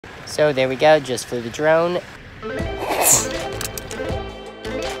So there we go, just flew the drone.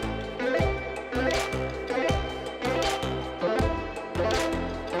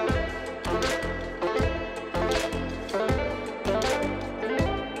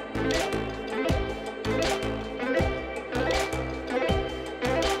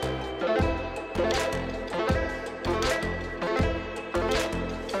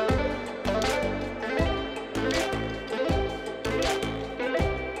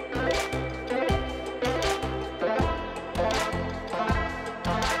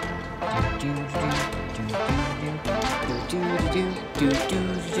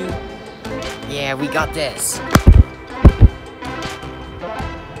 Yeah, we got this.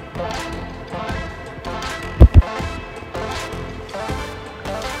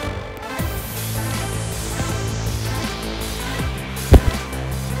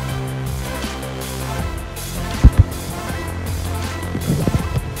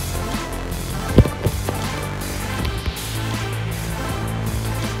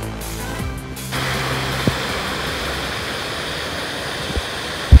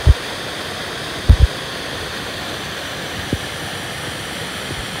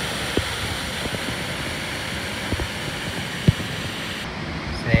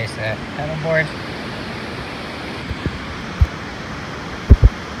 There's a paddleboard.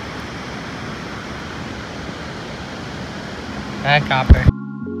 And copper.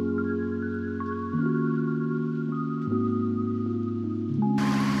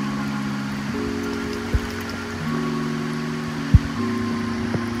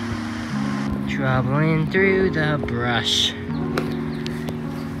 Traveling through the brush.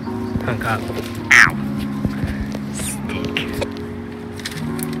 Hook up. Ow! Stick.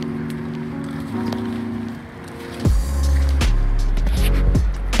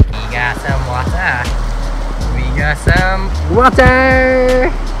 We got some water. We got some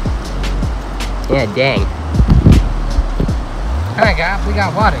water! Yeah, dang. Alright, guys, we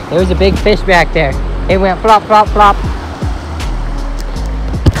got water. There was a big fish back there. It went flop, flop, flop.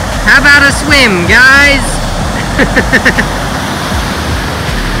 How about a swim, guys?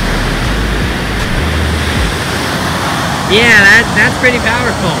 Yeah, that's pretty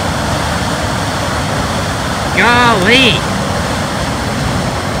powerful. Golly.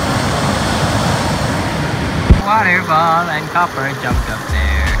 Waterfall and copper jumped up there.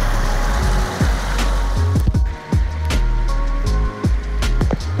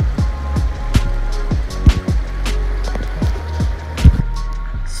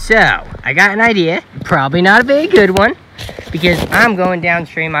 So, I got an idea. Probably not a very good one, because I'm going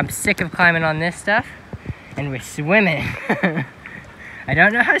downstream. I'm sick of climbing on this stuff, and we're swimming. I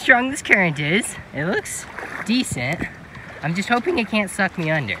don't know how strong this current is. It looks decent. I'm just hoping it can't suck me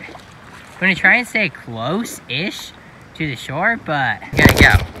under. I'm gonna try and stay close-ish to the shore, but I gotta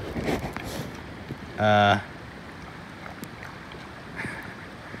go.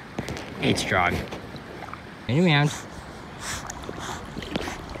 It's strong. Turn around.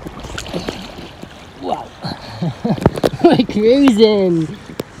 Wow. We're cruising.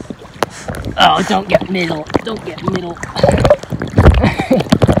 Oh, don't get middle. Don't get middle.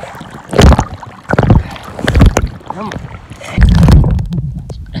 Come on.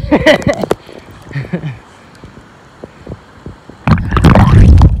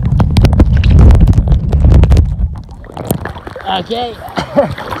 Okay.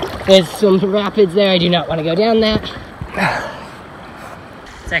 There's some rapids there. I do not want to go down that.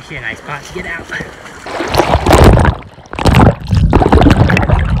 It's actually a nice spot to get out.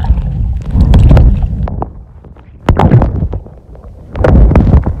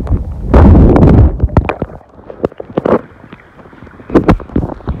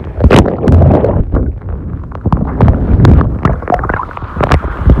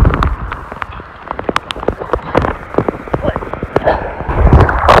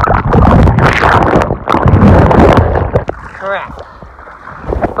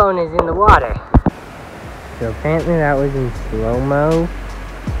 Phone is in the water. So apparently that was in slow-mo.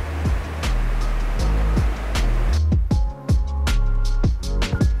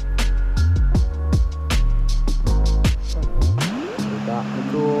 We got the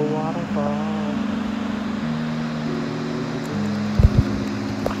cool waterfall.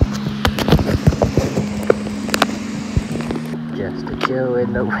 Just to chill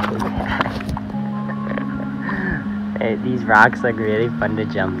in the way back. These rocks look really fun to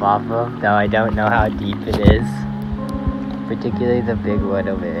jump off of, though I don't know how deep it is. Particularly the big one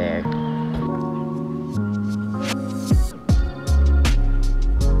over there.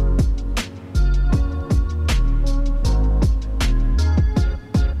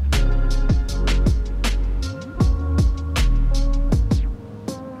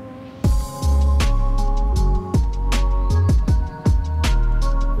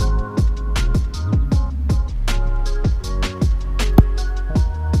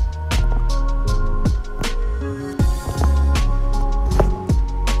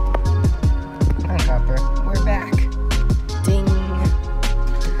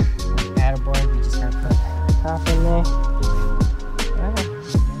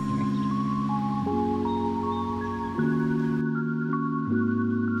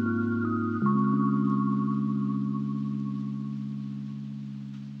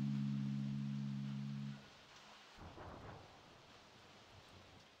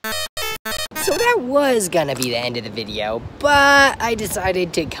 that was gonna be the end of the video, but I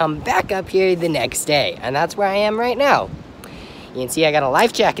decided to come back up here the next day, and that's where I am right now. You can see I got a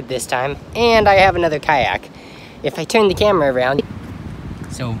life jacket this time, and I have another kayak. If I turn the camera around,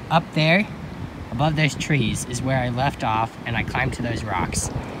 so up there, above those trees, is where I left off, and I climbed to those rocks.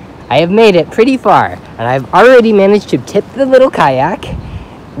 I have made it pretty far, and I've already managed to tip the little kayak.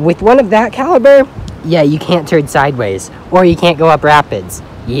 With one of that caliber, yeah, you can't turn sideways, or you can't go up rapids.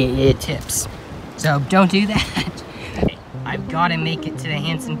 It tips. So don't do that. I've got to make it to the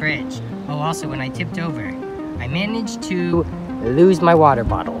Hanson Bridge. Oh, also, when I tipped over, I managed to lose my water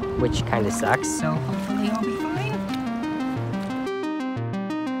bottle, which kind of sucks, so hopefully I'll be fine.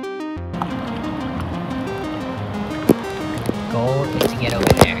 Goal is to get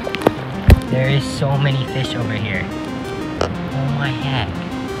over there. There is so many fish over here. Oh my heck.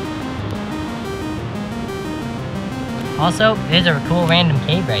 Also, there's a cool random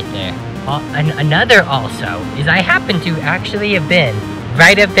cave right there. Another also is I happen to actually have been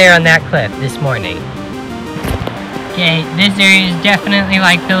right up there on that cliff this morning. Okay, this area is definitely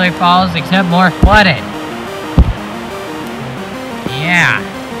like Pillar Falls, except more flooded. Yeah.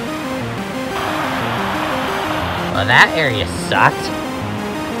 Well, that area sucked.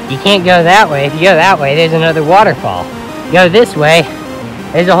 You can't go that way. If you go that way, there's another waterfall. Go this way,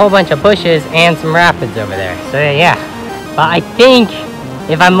 there's a whole bunch of bushes and some rapids over there. So yeah, but I think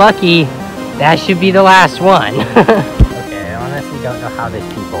if I'm lucky, that should be the last one. Okay, I honestly don't know how there's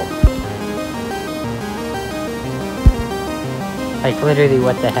people. Like literally,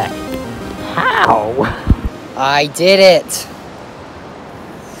 what the heck? How? I did it.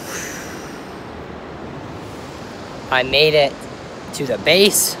 I made it to the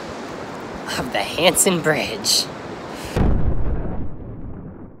base of the Hanson Bridge.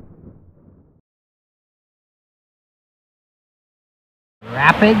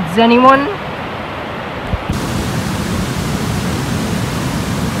 Rapids, anyone?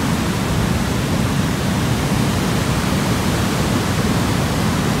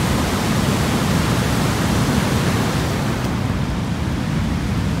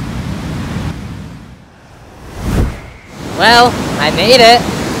 Well, I made it.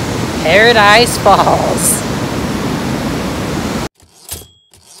 Paradise Falls.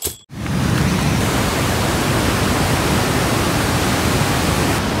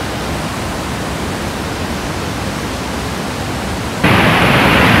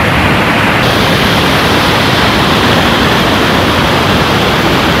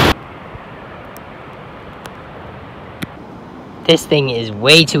 This thing is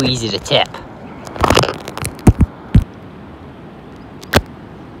way too easy to tip.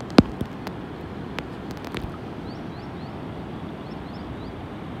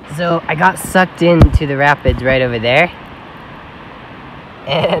 So I got sucked into the rapids right over there,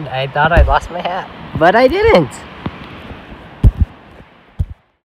 and I thought I'd lost my hat, but I didn't.